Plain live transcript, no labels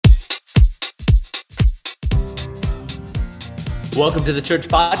Welcome to the Church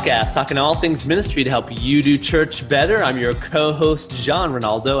Podcast, talking all things ministry to help you do church better. I'm your co-host, John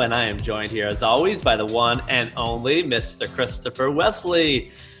Ronaldo, and I am joined here, as always, by the one and only Mr. Christopher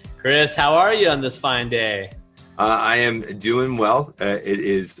Wesley. Chris, how are you on this fine day? I am doing well. It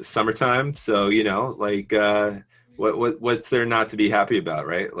is summertime, so, what's there not to be happy about,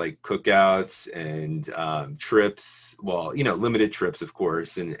 right? Like cookouts and trips, limited trips, of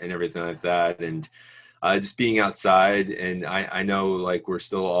course, and everything like that. And just being outside, and I know like we're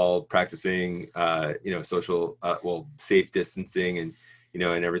still all practicing, social, safe distancing and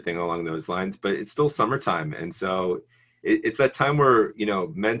everything along those lines. But it's still summertime, and so it's that time where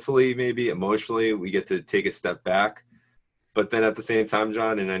mentally, maybe emotionally, we get to take a step back. But then at the same time,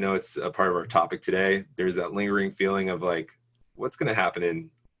 John, and I know it's a part of our topic today, there's that lingering feeling of like, what's going to happen in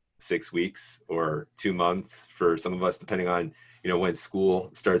 6 weeks or 2 months for some of us, depending on when school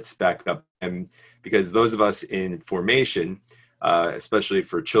starts back up. And because those of us in formation, especially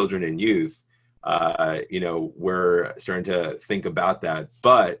for children and youth, we're starting to think about that.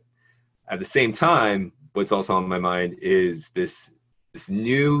 But at the same time, what's also on my mind is this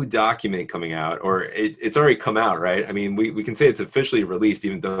new document coming out, or it's already come out, right? I mean, we can say it's officially released,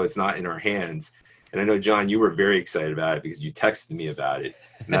 even though it's not in our hands. And I know, John, you were very excited about it because you texted me about it.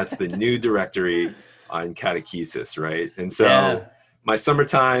 And that's the new directory on Catechesis, right? And so my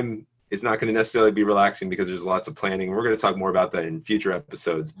summertime is not going to necessarily be relaxing because there's lots of planning. We're going to talk more about that in future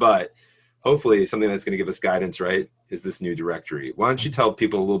episodes, but hopefully something that's going to give us guidance, right, is this new directory. Why don't you tell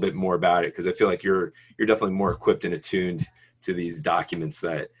people a little bit more about it? Because I feel like you're definitely more equipped and attuned to these documents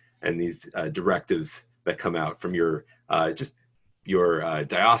and these directives that come out from your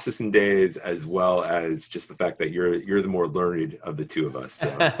diocesan days, as well as just the fact that you're the more learned of the two of us.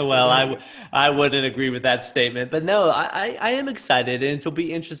 So, Well, I wouldn't agree with that statement, but no, I am excited, and it'll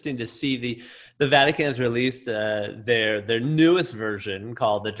be interesting to see the Vatican has released their newest version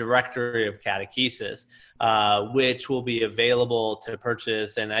called the Directory of Catechesis, which will be available to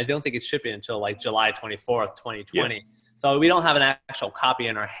purchase, and I don't think it's shipping until like July 24th, 2020. Yeah. So we don't have an actual copy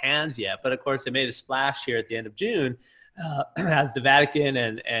in our hands yet, but of course it made a splash here at the end of June. As the Vatican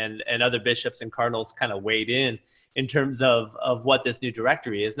and other bishops and cardinals kind of weighed in terms of what this new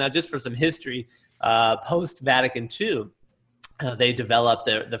directory is. Now, just for some history, post-Vatican II, they developed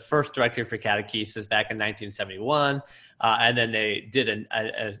the first directory for catechesis back in 1971, and then they did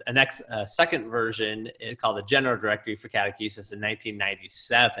a second version called the General Directory for Catechesis in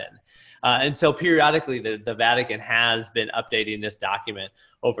 1997. And so periodically, the Vatican has been updating this document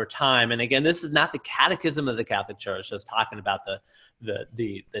over time. And again, this is not the catechism of the Catholic Church, just talking about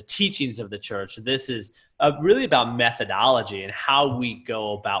the teachings of the church. This is really about methodology and how we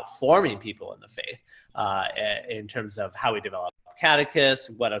go about forming people in the faith, in terms of how we develop catechists,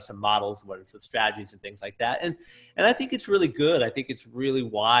 what are some models, what are some strategies and things like that. And I think it's really good. I think it's really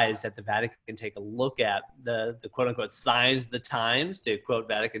wise that the Vatican can take a look at the quote unquote signs of the times, to quote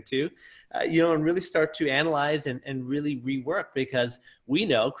Vatican II, and really start to analyze and really rework, because we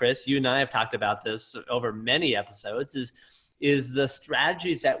know, Chris, you and I have talked about this over many episodes, is the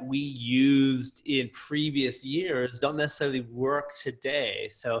strategies that we used in previous years don't necessarily work today.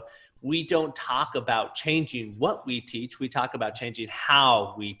 So we don't talk about changing what we teach. We talk about changing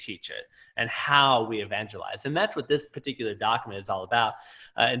how we teach it and how we evangelize. And that's what this particular document is all about.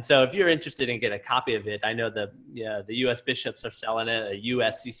 And so if you're interested in getting a copy of it, I know the U.S. bishops are selling it at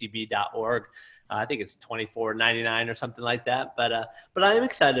usccb.org. I think it's $24.99 or something like that. But I am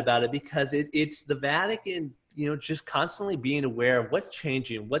excited about it because it's the Vatican, just constantly being aware of what's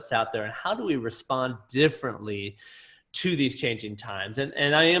changing, what's out there, and how do we respond differently to these changing times.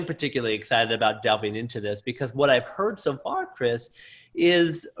 And I am particularly excited about delving into this because what I've heard so far, Chris,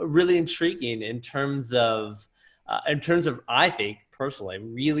 is really intriguing in terms of, I think personally,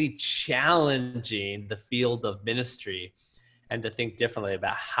 really challenging the field of ministry and to think differently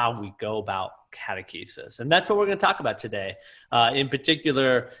about how we go about catechesis. And that's what we're going to talk about today. In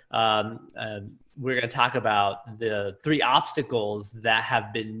particular, we're going to talk about the 3 obstacles that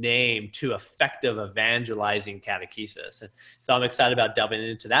have been named to effective evangelizing catechesis. And so I'm excited about delving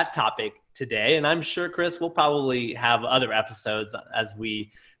into that topic today. And I'm sure, Chris, we'll probably have other episodes as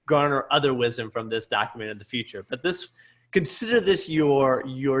we garner other wisdom from this document in the future. But consider this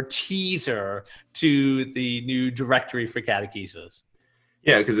your teaser to the new directory for catechesis.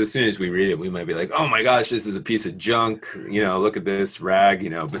 Yeah, because as soon as we read it, we might be like, "Oh my gosh, this is a piece of junk." Look at this rag.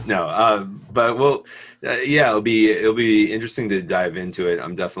 But no. But it'll be interesting to dive into it.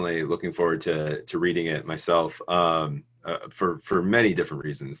 I'm definitely looking forward to reading it myself. For many different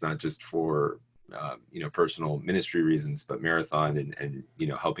reasons, not just for personal ministry reasons, but marathon and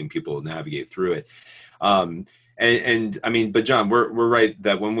helping people navigate through it. And I mean, but John, we're right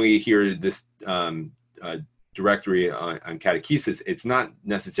that when we hear this directory on catechesis, it's not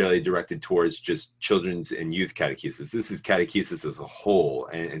necessarily directed towards just children's and youth catechesis. This is catechesis as a whole,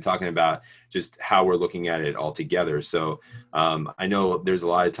 and talking about just how we're looking at it all together. So I know there's a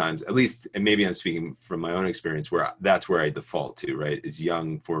lot of times, at least, and maybe I'm speaking from my own experience, where that's where I default to, right, is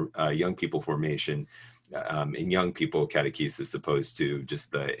young people formation and young people catechesis, opposed to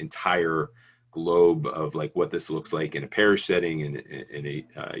just the entire globe of like what this looks like in a parish setting and in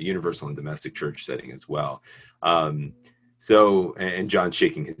a universal and domestic church setting as well. So, and John's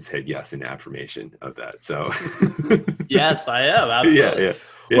shaking his head yes in affirmation of that. So yes, I am. Absolutely. Yeah.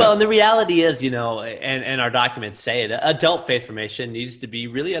 Well, and the reality is, and our documents say it, adult faith formation needs to be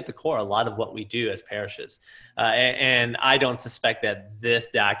really at the core a lot of what we do as parishes. And I don't suspect that this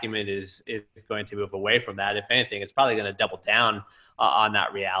document is going to move away from that. If anything, it's probably going to double down on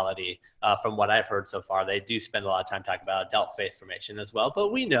that reality. From what I've heard so far, they do spend a lot of time talking about adult faith formation as well.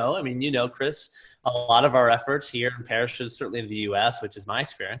 But we know, I mean, Chris, a lot of our efforts here in parishes, certainly in the U.S., which is my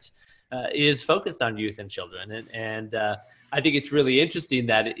experience, is focused on youth and children. And I think it's really interesting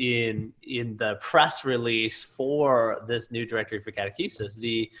that in the press release for this new directory for catechesis,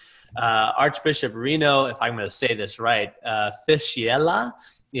 the Archbishop Reno, if I'm going to say this right, Fisciella,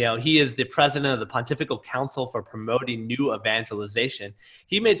 he is the president of the Pontifical Council for Promoting New Evangelization.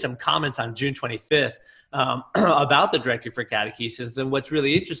 He made some comments on June 25th about the directory for catechesis. And what's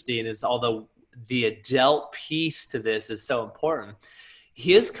really interesting is, although the adult piece to this is so important,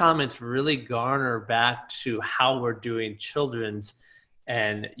 his comments really garner back to how we're doing children's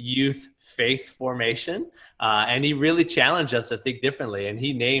and youth faith formation. And he really challenged us to think differently. And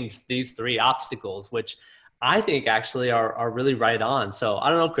he names these 3 obstacles, which I think actually are really right on. So I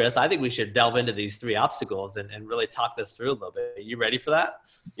don't know, Chris, I think we should delve into these 3 obstacles and really talk this through a little bit. Are you ready for that?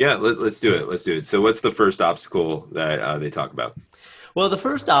 Yeah, let's do it. Let's do it. So what's the first obstacle that they talk about? Well, the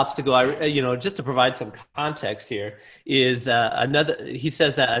first obstacle, just to provide some context here, is he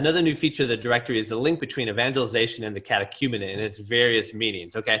says that another new feature of the directory is the link between evangelization and the catechumenate and its various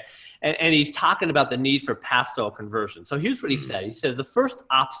meanings, okay? And he's talking about the need for pastoral conversion. So here's what he said. He says the first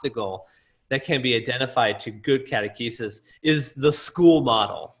obstacle that can be identified to good catechesis is the school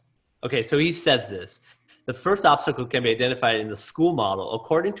model. Okay, so he says this. The first obstacle can be identified in the school model,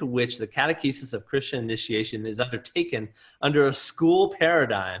 according to which the catechesis of Christian initiation is undertaken under a school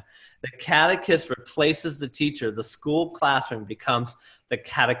paradigm. The catechist replaces the teacher. The school classroom becomes the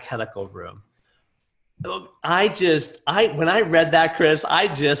catechetical room. When I read that, Chris, I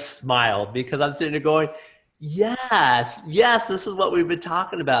just smiled, because I'm sitting there going, yes, this is what we've been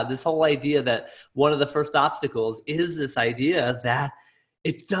talking about. This whole idea that one of the first obstacles is this idea that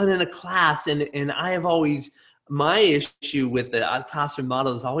it's done in a class. And I have always, my issue with the classroom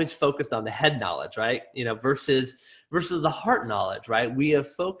model is always focused on the head knowledge, right? Versus the heart knowledge, right? We have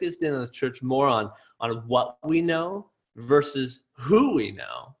focused in this church more on what we know versus who we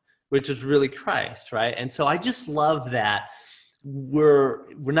know, which is really Christ, right? And so I just love that we're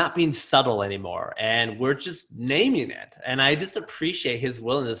not being subtle anymore, and we're just naming it. And I just appreciate his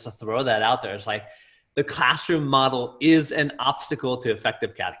willingness to throw that out there. It's like the classroom model is an obstacle to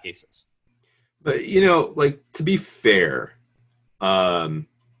effective catechesis. But to be fair, and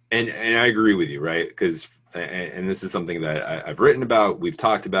I agree with you, right? Because and this is something that I've written about, we've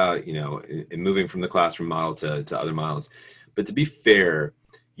talked about, in moving from the classroom model to other models. But to be fair,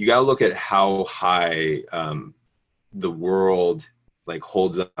 you got to look at how high the world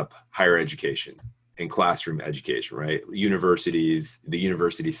holds up higher education and classroom education, right? Universities, the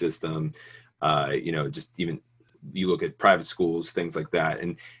university system, just even you look at private schools, things like that,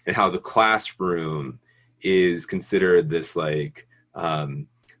 and how the classroom is considered this I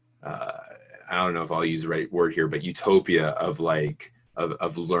don't know if I'll use the right word here, but utopia of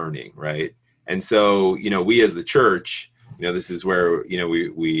learning, right? And so, we as the church, this is where,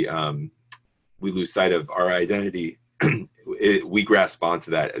 we lose sight of our identity. We grasp onto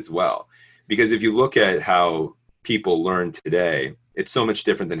that as well, because if you look at how people learn today, it's so much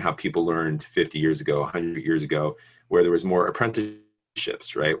different than how people learned 50 years ago, 100 years ago, where there was more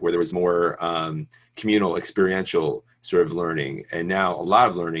apprenticeships, right? Where there was more communal, experiential sort of learning. And now a lot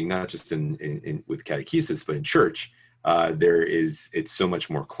of learning, not just in with catechesis, but in church, it's so much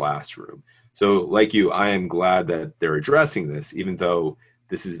more classroom. So like you, I am glad that they're addressing this, even though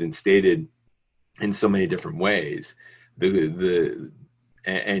this has been stated in so many different ways.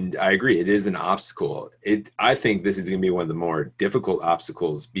 And I agree, it is an obstacle. I think this is going to be one of the more difficult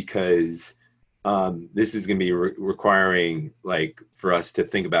obstacles, because this is going to be requiring for us to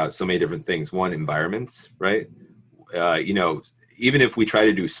think about so many different things. One, environments, right? even if we try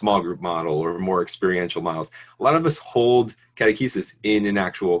to do small group model or more experiential models, a lot of us hold catechesis in an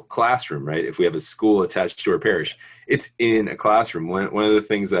actual classroom, right? If we have a school attached to our parish, it's in a classroom. One of the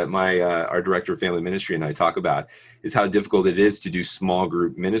things that our director of family ministry and I talk about is how difficult it is to do small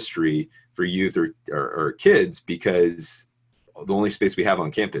group ministry for youth or kids, because the only space we have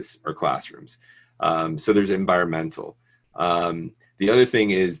on campus are classrooms. So there's environmental. The other thing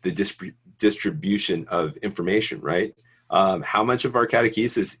is the distribution of information, right? How much of our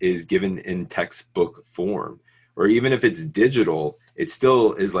catechesis is given in textbook form? Or even if it's digital, it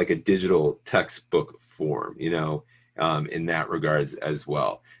still is like a digital textbook form, in that regards as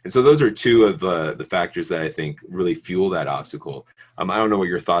well. And so those are two of the factors that I think really fuel that obstacle. I don't know what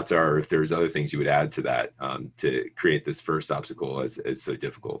your thoughts are, or if there's other things you would add to that to create this first obstacle as so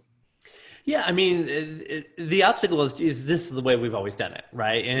difficult. Yeah, I mean, the obstacle is this is the way we've always done it,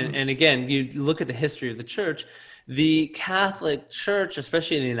 right? And again, you look at the history of the church. The Catholic Church,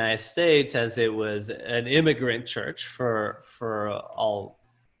 especially in the United States, as it was an immigrant church for all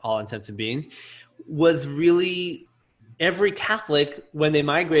intents and beings, was really every Catholic, when they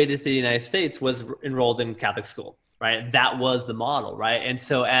migrated to the United States, was enrolled in Catholic school, right? That was the model, right? And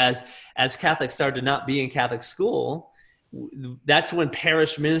so as Catholics started to not be in Catholic school, that's when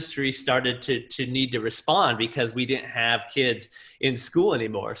parish ministry started to need to respond, because we didn't have kids in school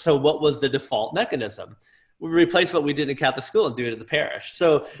anymore. So what was the default mechanism? We replace what we did in Catholic school and do it at the parish.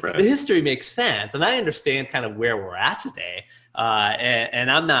 So Right. The history makes sense, and I understand kind of where we're at today.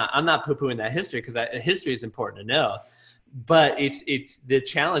 And I'm not poo-pooing that history, because that history is important to know. But it's the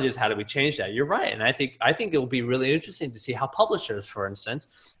challenge is, how do we change that? You're right, and I think it will be really interesting to see how publishers, for instance,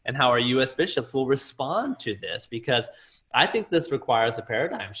 and how our U.S. bishops will respond to this, because I think this requires a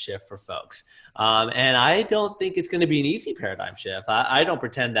paradigm shift for folks. And I don't think it's going to be an easy paradigm shift. I don't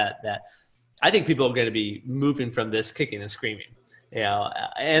pretend that I think people are going to be moving from this kicking and screaming,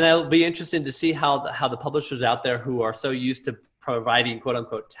 and it'll be interesting to see how the publishers out there who are so used to providing quote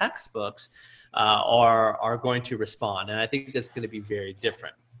unquote textbooks are going to respond. And I think that's going to be very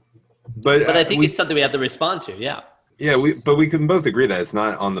different. But I think it's something we have to respond to. Yeah. Yeah, we can both agree that it's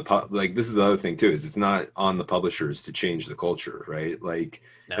not on this is the other thing too, is it's not on the publishers to change the culture, right? Like,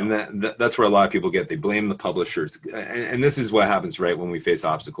 no. And that's where a lot of people they blame the publishers, and this is what happens, right? When we face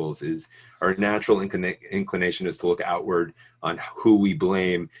obstacles, is our natural inclination is to look outward on who we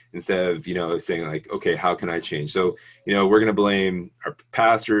blame, instead of saying like, okay, how can I change? So we're going to blame our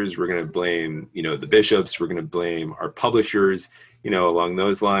pastors, we're going to blame the bishops, we're going to blame our publishers, along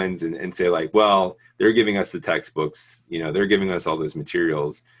those lines, and say like, well, they're giving us the textbooks, they're giving us all those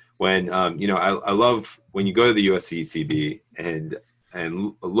materials. When, I love when you go to the USCCB and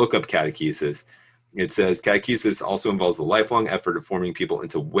look up catechesis, it says catechesis also involves the lifelong effort of forming people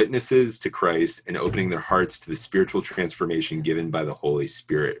into witnesses to Christ and opening their hearts to the spiritual transformation given by the Holy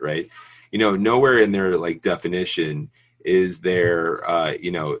Spirit, right? Nowhere in their definition is there,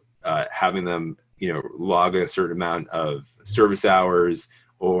 having them, log a certain amount of service hours,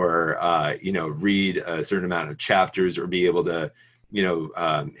 or read a certain amount of chapters, or be able to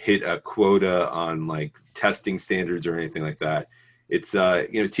hit a quota on like testing standards or anything like that. It's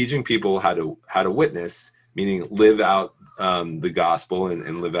teaching people how to witness, meaning live out the gospel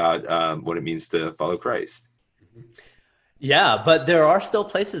and live out what it means to follow Christ. Yeah, but there are still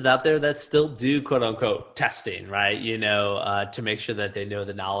places out there that still do quote unquote testing, right? To make sure that they know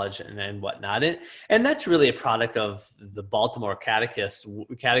the knowledge and whatnot. And that's really a product of the Baltimore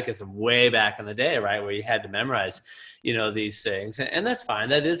catechism way back in the day, right? Where you had to memorize, these things. And that's fine.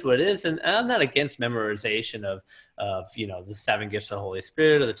 That is what it is. And I'm not against memorization of the 7 gifts of the Holy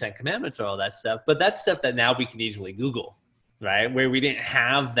Spirit or the 10 Commandments or all that stuff. But that's stuff that now we can easily Google, right? Where we didn't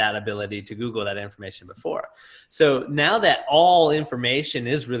have that ability to Google that information before. So now that all information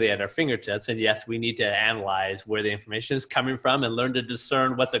is really at our fingertips, and yes, we need to analyze where the information is coming from and learn to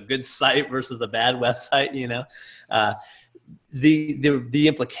discern what's a good site versus a bad website, the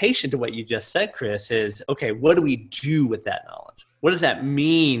implication to what you just said, Chris, is, okay, what do we do with that knowledge? What does that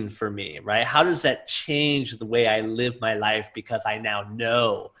mean for me, right? How does that change the way I live my life because I now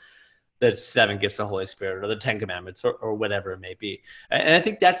know the 7 gifts of the Holy Spirit or the 10 Commandments or whatever it may be? And I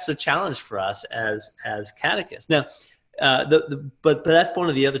think that's the challenge for us as catechists. Now, but that's one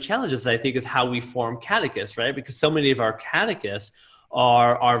of the other challenges, I think, is how we form catechists, right? Because so many of our catechists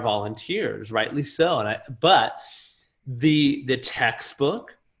are volunteers, rightly so. But the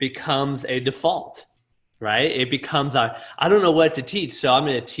textbook becomes a default, right? It becomes, I don't know what to teach, so I'm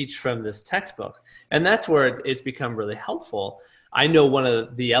going to teach from this textbook. And that's where it's become really helpful. I know one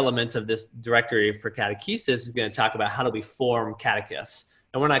of the elements of this directory for catechesis is going to talk about how do we form catechists,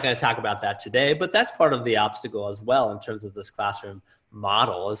 And we're not going to talk about that today, but that's part of the obstacle as well in terms of this classroom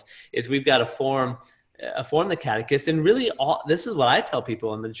model is we've got to form the catechist. And really this is what I tell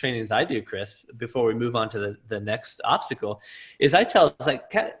people in the trainings I do, Chris, before we move on to the next obstacle, is I tell, it's like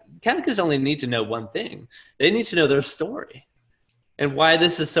catechists only need to know one thing. They need to know their story and why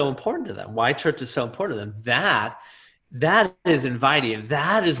this is so important to them, why church is so important to them. That is inviting.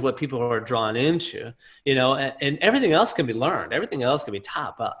 That is what people are drawn into, and everything else can be learned. Everything else can be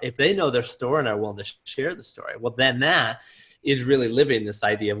taught. But if they know their story and are willing to share the story, well, then that is really living this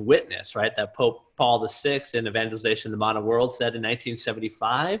idea of witness, right? That Pope Paul VI in Evangelization in the Modern World said in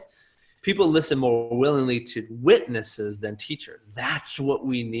 1975, people listen more willingly to witnesses than teachers. That's what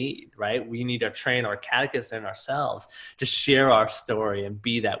we need, right? We need to train our catechists and ourselves to share our story and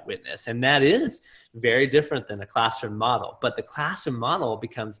be that witness. And that is very different than the classroom model. But the classroom model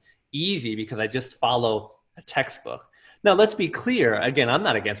becomes easy because I just follow a textbook. Now, let's be clear. Again, I'm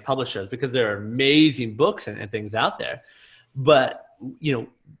not against publishers because there are amazing books and things out there. But,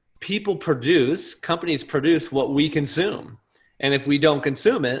 companies produce what we consume. And if we don't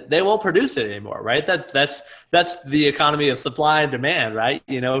consume it, they won't produce it anymore, right? That's the economy of supply and demand, right?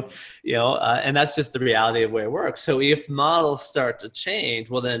 And that's just the reality of the way it works. So if models start to change,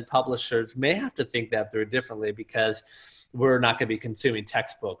 well, then publishers may have to think that through differently because we're not going to be consuming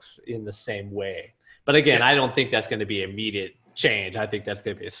textbooks in the same way. But again, I don't think that's going to be immediate change. I think that's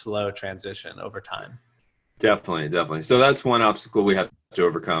going to be a slow transition over time. Definitely. So that's one obstacle we have to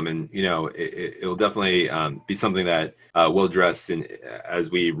overcome, and it'll definitely be something that we'll address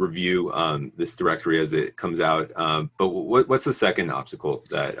as we review this directory as it comes out. But what's the second obstacle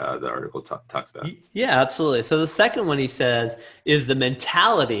that the article talks about? Yeah, absolutely. So the second one, he says, is the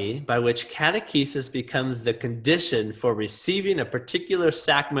mentality by which catechesis becomes the condition for receiving a particular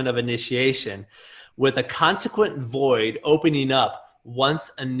sacrament of initiation, with a consequent void opening up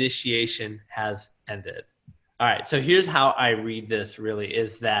once initiation has ended. All right, so here's how I read this really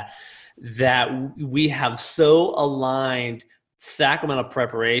is that we have so aligned sacramental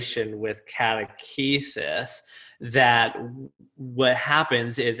preparation with catechesis that what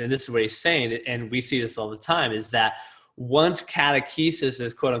happens is, and this is what he's saying, and we see this all the time, is that once catechesis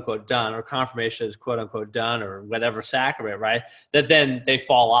is quote unquote done, or confirmation is quote unquote done, or whatever sacrament, right, that then they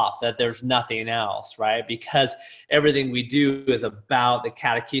fall off, that there's nothing else, right? Because everything we do is about the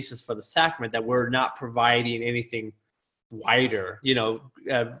catechesis for the sacrament, that we're not providing anything wider,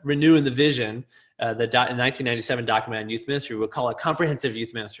 renewing the vision. The 1997 document on youth ministry, we'll call it comprehensive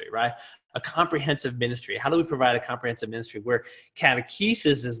youth ministry, right? A comprehensive ministry. How do we provide a comprehensive ministry where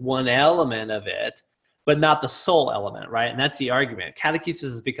catechesis is one element of it, but not the sole element, right? And that's the argument. Catechesis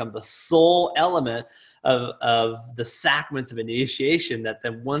has become the sole element of the sacraments of initiation, that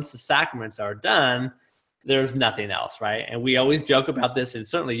then once the sacraments are done, there's nothing else, right? And we always joke about this in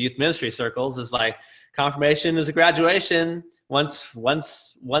certainly youth ministry circles. It's like confirmation is a graduation. Once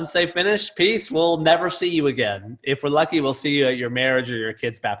they finish, peace, we'll never see you again. If we're lucky, we'll see you at your marriage or your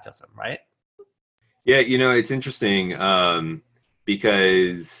kid's baptism, right? Yeah, it's interesting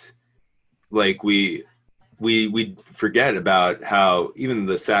because like we forget about how even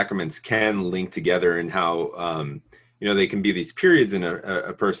the sacraments can link together, and how they can be these periods in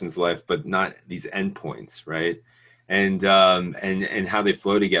a person's life, but not these endpoints, right? And how they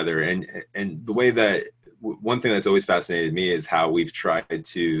flow together, and the way that one thing that's always fascinated me is how we've tried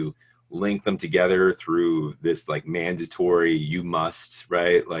to link them together through this like mandatory you must,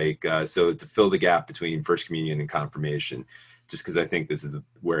 right? Like so to fill the gap between First Communion and confirmation. Just because I think this is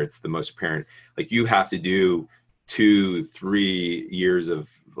where it's the most apparent. Like you have to do 2-3 years of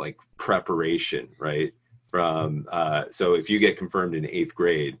like preparation, right? From so if you get confirmed in 8th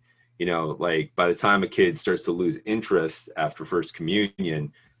grade, like by the time a kid starts to lose interest after First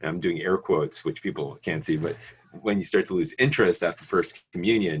Communion, and I'm doing air quotes, which people can't see, but when you start to lose interest after First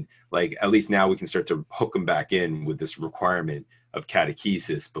Communion, like at least now we can start to hook them back in with this requirement of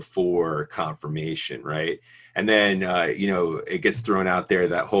catechesis before confirmation, right? And then, it gets thrown out there,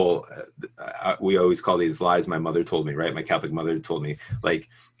 that whole, we always call these lies my mother told me, right? My Catholic mother told me, like,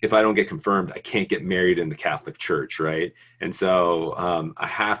 if I don't get confirmed, I can't get married in the Catholic Church, right? And so I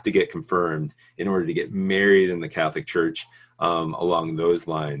have to get confirmed in order to get married in the Catholic Church, along those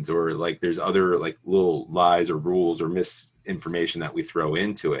lines. Or like there's other like little lies or rules or misinformation that we throw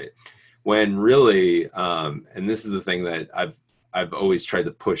into it. When really, and this is the thing that I've always tried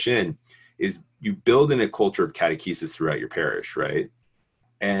to push in, is you build in a culture of catechesis throughout your parish, right?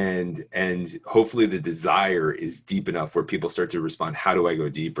 And hopefully the desire is deep enough where people start to respond, how do I go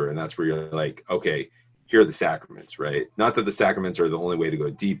deeper? And that's where you're like, okay, here are the sacraments, right? Not that the sacraments are the only way to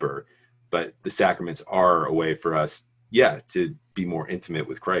go deeper, but the sacraments are a way for us to be more intimate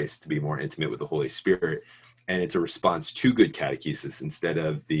with Christ, to be more intimate with the Holy Spirit. And it's a response to good catechesis instead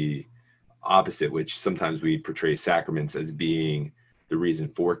of the opposite, which sometimes we portray sacraments as being the reason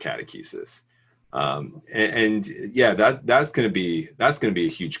for catechesis. That's going to be a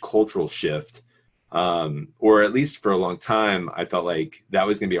huge cultural shift. Or at least for a long time, I felt like that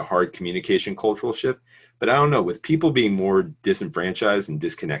was going to be a hard communication cultural shift. But I don't know, with people being more disenfranchised and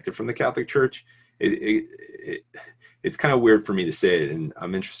disconnected from the Catholic Church, it's kind of weird for me to say it, and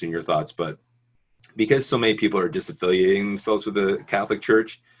I'm interested in your thoughts, but because so many people are disaffiliating themselves with the Catholic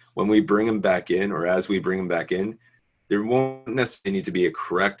Church, when we bring them back in, or as we bring them back in, there won't necessarily need to be a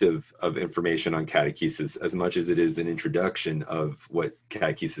corrective of information on catechesis as much as it is an introduction of what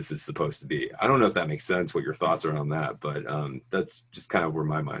catechesis is supposed to be. I don't know if that makes sense, what your thoughts are on that, but that's just kind of where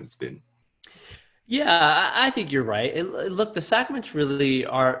my mind's been. Yeah, I think you're right. And look, the sacraments really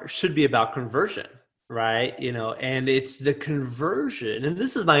should be about conversion, right? And it's the conversion, and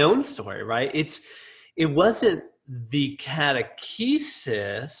this is my own story, right? It wasn't the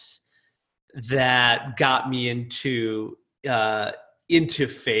catechesis that got me into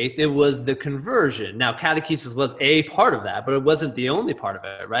faith. It was the conversion. Now, catechesis was a part of that, but it wasn't the only part of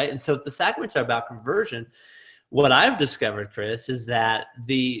it, right? And so if the sacraments are about conversion, what I've discovered, Chris, is that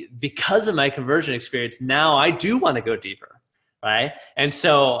because of my conversion experience, now I do want to go deeper, right? And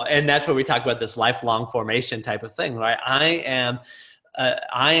that's where we talk about this lifelong formation type of thing, right? I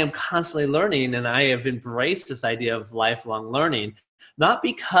am constantly learning, and I have embraced this idea of lifelong learning, not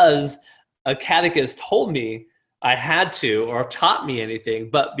because a catechist told me I had to or taught me anything,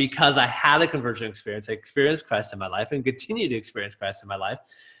 but because I had a conversion experience. I experienced Christ in my life and continue to experience Christ in my life.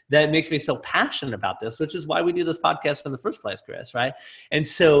 That makes me so passionate about this, which is why we do this podcast in the first place, Chris, right? And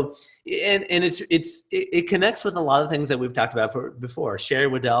so, it connects with a lot of things that we've talked about before. Sherry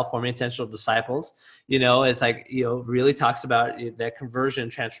Waddell, Forming Intentional Disciples, it's like, really talks about that conversion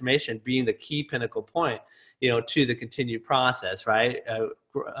and transformation being the key pinnacle point, to the continued process, right?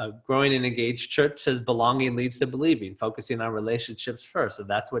 A growing and engaged church says belonging leads to believing, focusing on relationships first. So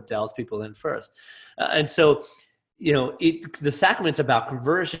that's what delves people in first. And so, the sacrament's about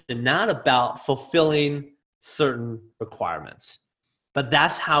conversion, not about fulfilling certain requirements. But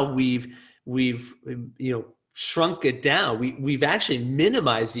that's how we've shrunk it down. We've actually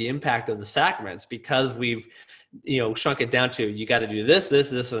minimized the impact of the sacraments because we've shrunk it down to, you got to do this, and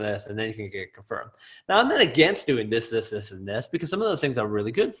this, and then you can get confirmed. Now, I'm not against doing this, and this, because some of those things are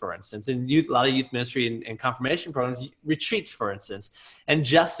really good. For instance, in a lot of youth ministry and confirmation programs, retreats, for instance, and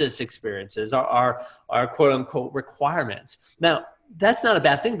justice experiences are quote unquote requirements. Now, that's not a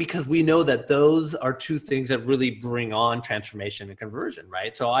bad thing, because we know that those are two things that really bring on transformation and conversion,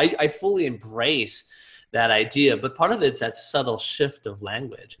 right? So I fully embrace that idea, but part of it's that subtle shift of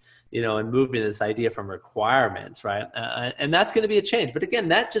language, and moving this idea from requirements, right? And that's going to be a change. But again,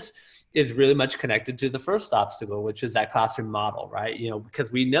 that just is really much connected to the first obstacle, which is that classroom model, right?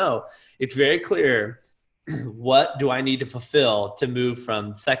 Because we know it's very clear, what do I need to fulfill to move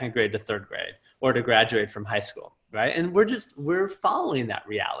from second grade to third grade or to graduate from high school, right? And we're following that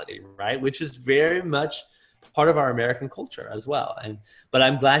reality, right? Which is very much part of our American culture as well. But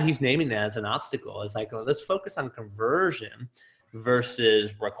I'm glad he's naming it as an obstacle. It's like, let's focus on conversion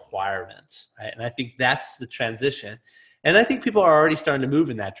versus requirements, right? And I think that's the transition. And I think people are already starting to move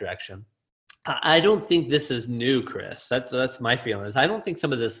in that direction. I don't think this is new, Chris. That's my feelings. I don't think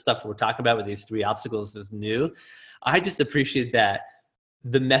some of this stuff we're talking about with these three obstacles is new. I just appreciate that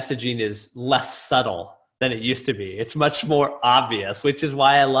the messaging is less subtle than it used to be. It's much more obvious, which is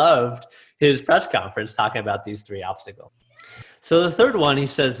why I loved his press conference talking about these three obstacles. So the third one, he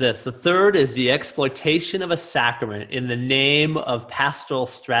says this: the third is the exploitation of a sacrament in the name of pastoral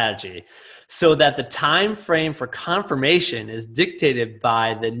strategy, so that the time frame for confirmation is dictated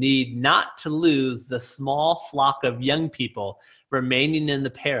by the need not to lose the small flock of young people remaining in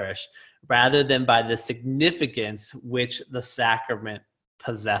the parish, rather than by the significance which the sacrament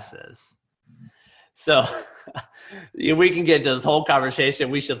possesses. So we can get into this whole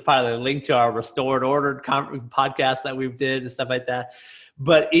conversation. We should probably link to our Restored Order podcast that we've did and stuff like that.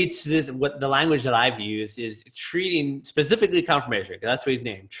 But it's this, what the language that I've used is treating specifically confirmation, because that's what he's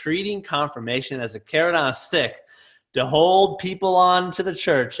named, treating confirmation as a carrot on a stick to hold people on to the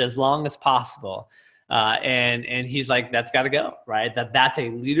church as long as possible. And he's like, that's got to go, right? That's a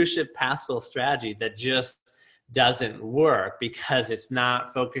leadership pastoral strategy that just doesn't work, because it's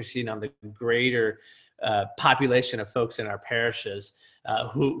not focusing on the greater population of folks in our parishes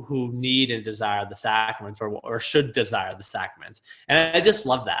who need and desire the sacraments, or should desire the sacraments. And I just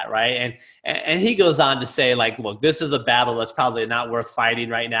love that, right? And he goes on to say, like, look, this is a battle that's probably not worth fighting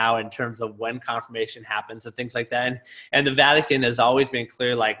right now in terms of when confirmation happens and things like that. And the Vatican has always been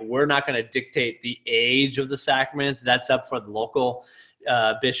clear, like, we're not going to dictate the age of the sacraments. That's up for the local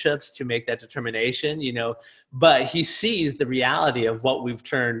bishops to make that determination, but he sees the reality of what we've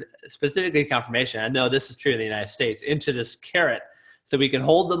turned, specifically confirmation. I know this is true in the United States, into this carrot, so we can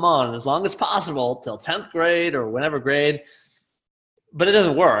hold them on as long as possible till 10th grade or whenever grade, but it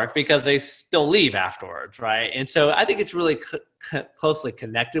doesn't work because they still leave afterwards, right? And so I think it's really closely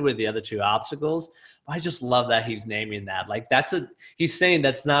connected with the other two obstacles. I just love that he's naming that. Like, he's saying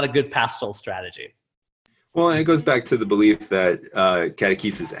that's not a good pastoral strategy. Well, and it goes back to the belief that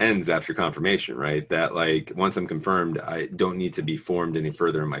catechesis ends after confirmation, right? That, like, once I'm confirmed, I don't need to be formed any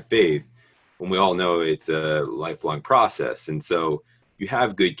further in my faith. When we all know it's a lifelong process. And so you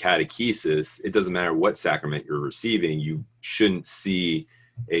have good catechesis. It doesn't matter what sacrament you're receiving. You shouldn't see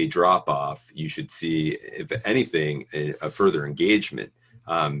a drop off. You should see, if anything, a further engagement,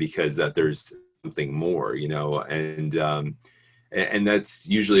 because that there's something more, and that's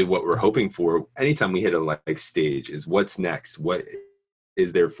usually what we're hoping for anytime we hit a life stage, is what's next, what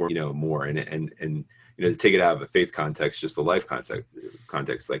is there for more, and to take it out of a faith context, just a life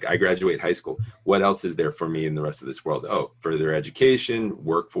context. Like, I graduate high school, what else is there for me in the rest of this world? Oh, further education,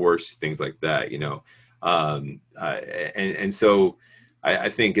 workforce, things like that, and so I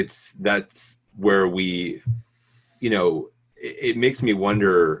think that's where we, it makes me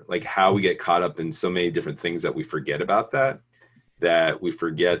wonder, like, how we get caught up in so many different things that we forget about that we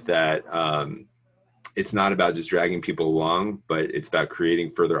forget that it's not about just dragging people along, but it's about creating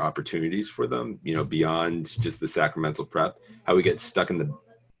further opportunities for them, beyond just the sacramental prep. How we get stuck in the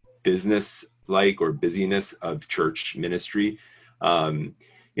business or busyness of church ministry.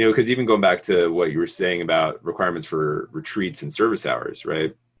 Because even going back to what you were saying about requirements for retreats and service hours,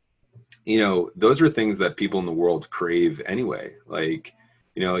 right? Those are things that people in the world crave anyway. Like,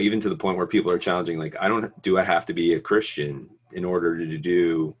 even to the point where people are challenging, like, do I have to be a Christian in order to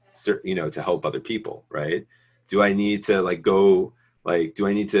do, to help other people, right? Do I need to do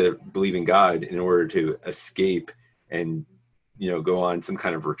I need to believe in God in order to escape and, go on some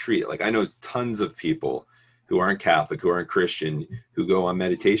kind of retreat? Like, I know tons of people who aren't Catholic, who aren't Christian, who go on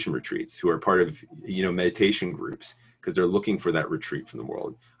meditation retreats, who are part of, meditation groups, because they're looking for that retreat from the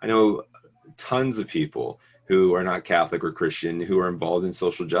world. I know tons of people who are not Catholic or Christian, who are involved in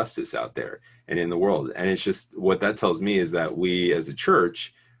social justice out there and in the world. And it's just, what that tells me is that we as a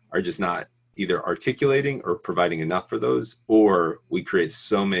church are just not either articulating or providing enough for those, or we create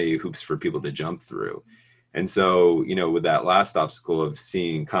so many hoops for people to jump through. And so, with that last obstacle of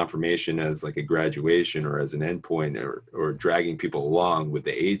seeing confirmation as like a graduation or as an endpoint, or dragging people along with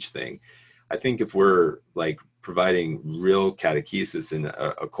the age thing, I think if we're like providing real catechesis and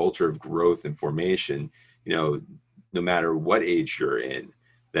a culture of growth and formation, no matter what age you're in,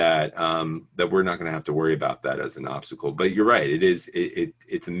 that we're not going to have to worry about that as an obstacle. But you're right,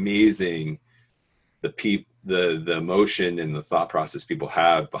 it's amazing the emotion and the thought process people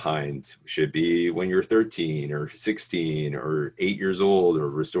have behind, should be when you're 13 or 16 or 8 years old,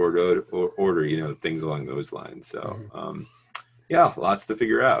 or restored order, things along those lines. So yeah, lots to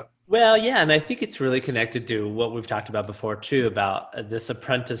figure out. Well, yeah, and I think it's really connected to what we've talked about before too, about this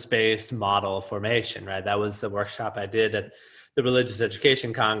apprentice-based model of formation, right? That was the workshop I did at the Religious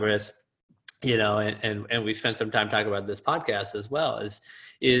Education Congress, and we spent some time talking about this podcast as well, is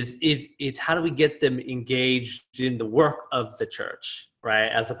how do we get them engaged in the work of the church, right?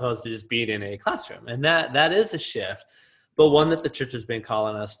 As opposed to just being in a classroom. And that is a shift, but one that the church has been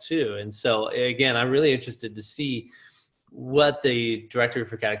calling us to. And so again, I'm really interested to see what the Directory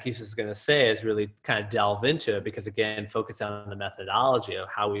for Catechesis is going to say, is really kind of delve into it, because again, focus on the methodology of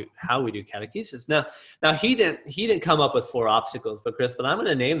how we do catechesis. Now he didn't come up with 4 obstacles, but I'm going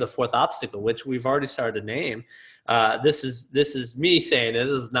to name the 4th obstacle, which we've already started to name. This is me saying it.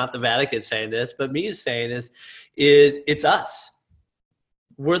 This is not the Vatican saying this, but me saying is it's us.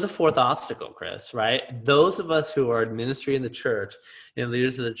 We're the 4th obstacle, Chris, right? Those of us who are administering in the church and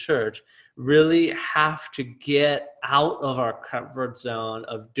leaders of the church really have to get out of our comfort zone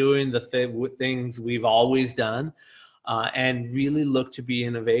of doing the things we've always done, and really look to be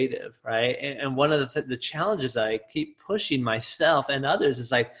innovative, right? And one of the challenges I keep pushing myself and others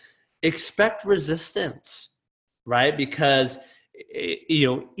is like, expect resistance, right? Because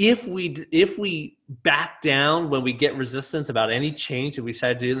if we back down when we get resistance about any change that we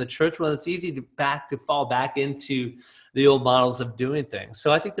decide to do in the church, well, it's easy to fall back into the old models of doing things.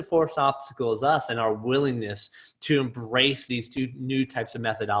 So I think the fourth obstacle is us and our willingness to embrace these two new types of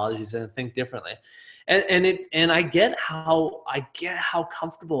methodologies and think differently. And I get how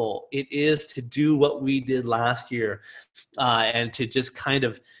comfortable it is to do what we did last year, and to just kind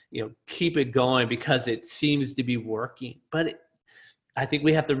of keep it going because it seems to be working. But I think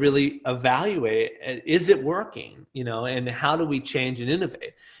we have to really evaluate, is it working, and how do we change and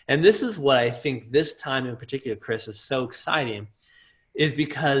innovate? And this is what I think this time in particular, Chris, is so exciting, is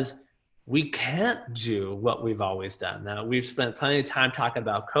because we can't do what we've always done. Now, we've spent plenty of time talking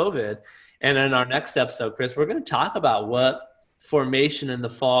about COVID. And in our next episode, Chris, we're going to talk about what formation in the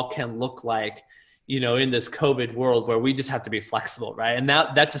fall can look like, in this COVID world where we just have to be flexible, right? And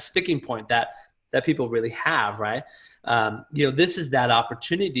that's a sticking point that people really have, right? This is that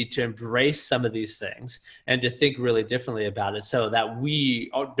opportunity to embrace some of these things and to think really differently about it so that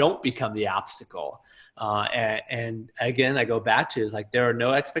we don't become the obstacle. And again, I go back to is like, there are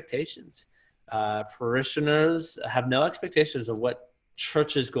no expectations. Parishioners have no expectations of what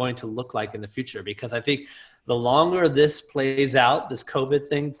church is going to look like in the future, because I think the longer this plays out, this COVID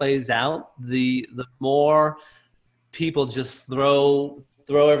thing plays out, the more people just throw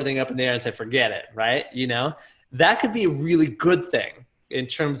everything up in the air and say, forget it, right? That could be a really good thing in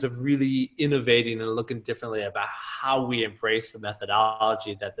terms of really innovating and looking differently about how we embrace the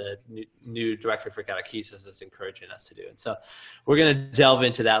methodology that the new Directory for Catechesis is encouraging us to do. And so we're going to delve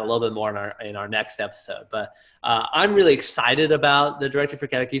into that a little bit more in our next episode. But I'm really excited about the Directory for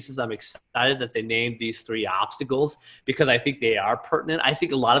Catechesis. I'm excited that they named these 3 obstacles because I think they are pertinent. I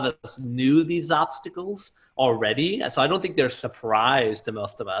think a lot of us knew these obstacles already, so I don't think they're a surprise to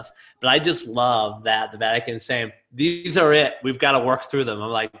most of us, but I just love that the Vatican is saying, these are it, we've got to work through them.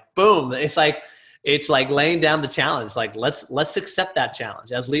 I'm like, boom, it's like laying down the challenge. Like, let's accept that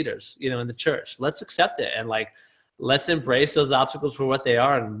challenge as leaders, in the church. Let's accept it, and let's embrace those obstacles for what they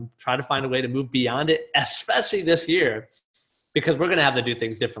are and try to find a way to move beyond it, especially this year, because we're going to have to do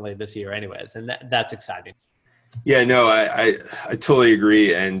things differently this year anyways, and that's exciting. Yeah, no, I totally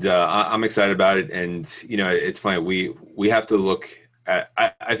agree, and I'm excited about it. And it's funny, we have to look at.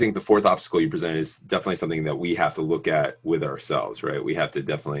 I think the fourth obstacle you presented is definitely something that we have to look at with ourselves, right? We have to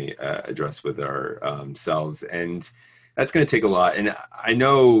definitely address with ourselves, and that's going to take a lot. And I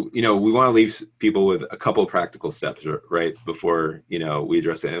know, we want to leave people with a couple of practical steps, right, before we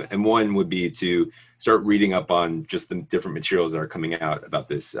address it. And one would be to start reading up on just the different materials that are coming out about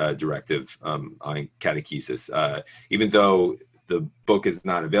this directive on catechesis. Even though the book is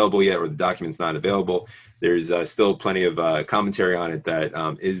not available yet, or the document's not available, there's still plenty of commentary on it that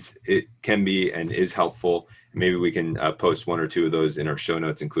it can be and is helpful. Maybe we can post 1 or 2 of those in our show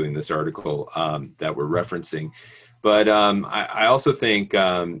notes, including this article that we're referencing. But I also think,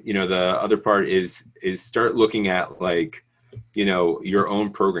 the other part is start looking at your own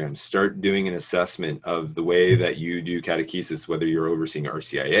programs. Start doing an assessment of the way that you do catechesis, whether you're overseeing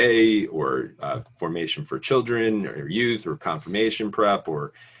RCIA or formation for children or youth or confirmation prep,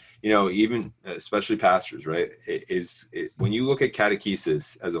 or, even especially pastors, right? When you look at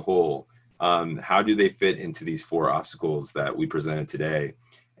catechesis as a whole, how do they fit into these 4 obstacles that we presented today?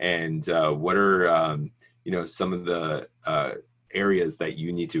 And what are, some of the areas that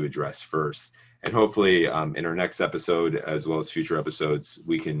you need to address first? And hopefully in our next episode, as well as future episodes,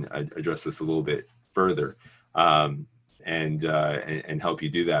 we can address this a little bit further and help you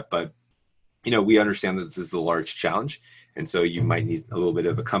do that. But, we understand that this is a large challenge. And so you might need a little bit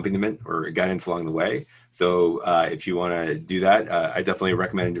of accompaniment or guidance along the way. So if you want to do that, I definitely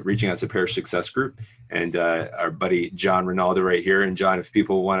recommend reaching out to Parish Success Group and our buddy John Ronaldo right here. And John, if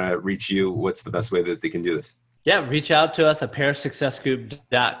people want to reach you, what's the best way that they can do this? Yeah, reach out to us at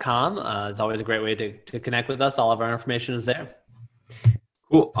parishsuccessgroup.com. It's always a great way to connect with us. All of our information is there.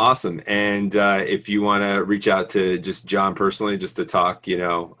 Cool. Awesome. And if you want to reach out to just John personally, just to talk,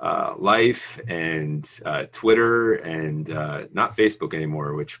 life and Twitter and not Facebook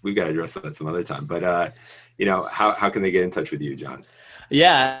anymore, which we've got to address that some other time. But, how can they get in touch with you, John?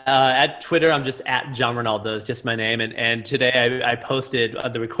 Yeah, at Twitter, I'm just at John Ronaldo, is just my name. And today I posted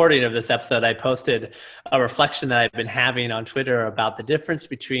the recording of this episode. I posted a reflection that I've been having on Twitter about the difference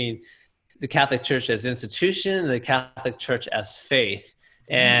between the Catholic Church as institution and the Catholic Church as faith.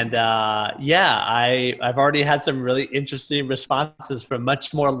 And I've already had some really interesting responses from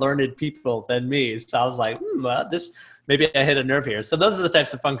much more learned people than me. So I was like, maybe I hit a nerve here. So those are the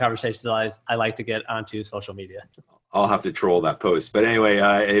types of fun conversations that I like to get onto social media. I'll have to troll that post. But anyway,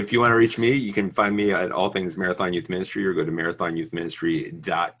 if you want to reach me, you can find me at All Things Marathon Youth Ministry, or go to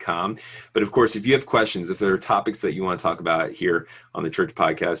marathonyouthministry.com. But of course, if you have questions, if there are topics that you want to talk about here on the Church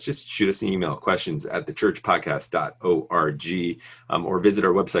Podcast, just shoot us an email, questions@thechurchpodcast.org, or visit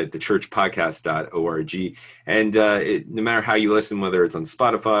our website, thechurchpodcast.org. And no matter how you listen, whether it's on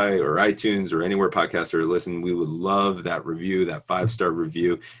Spotify or iTunes or anywhere podcasts are listened, we would love that review, that 5-star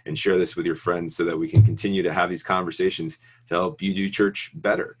review, and share this with your friends so that we can continue to have these conversations to help you do church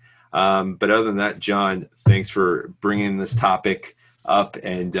better. But other than that, John, thanks for bringing this topic up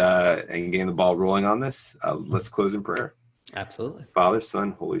and getting the ball rolling on this. Let's close in prayer. Absolutely. Father,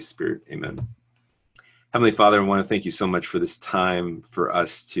 Son, Holy Spirit. Amen. Heavenly Father, I want to thank you so much for this time for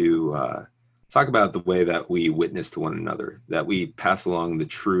us to talk about the way that we witness to one another, that we pass along the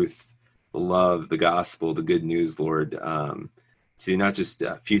truth, the love, the gospel, the good news, Lord, to not just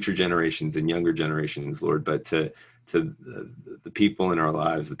future generations and younger generations, Lord, but to the people in our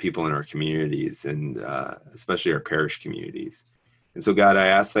lives, the people in our communities, and especially our parish communities. And so, God, I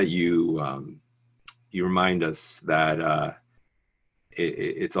ask that you remind us that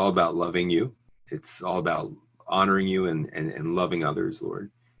it's all about loving you. It's all about honoring you and loving others, Lord,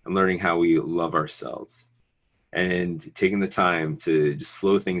 and learning how we love ourselves, and taking the time to just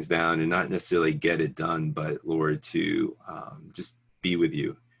slow things down and not necessarily get it done, but, Lord, to just be with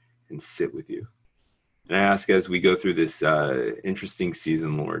you and sit with you. And I ask, as we go through this interesting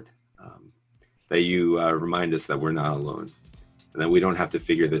season, Lord, that you remind us that we're not alone, and that we don't have to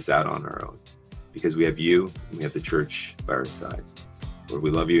figure this out on our own, because we have you and we have the church by our side. Lord, we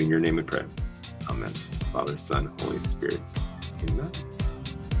love you. In your name we pray. Amen. Father, Son, Holy Spirit. Amen.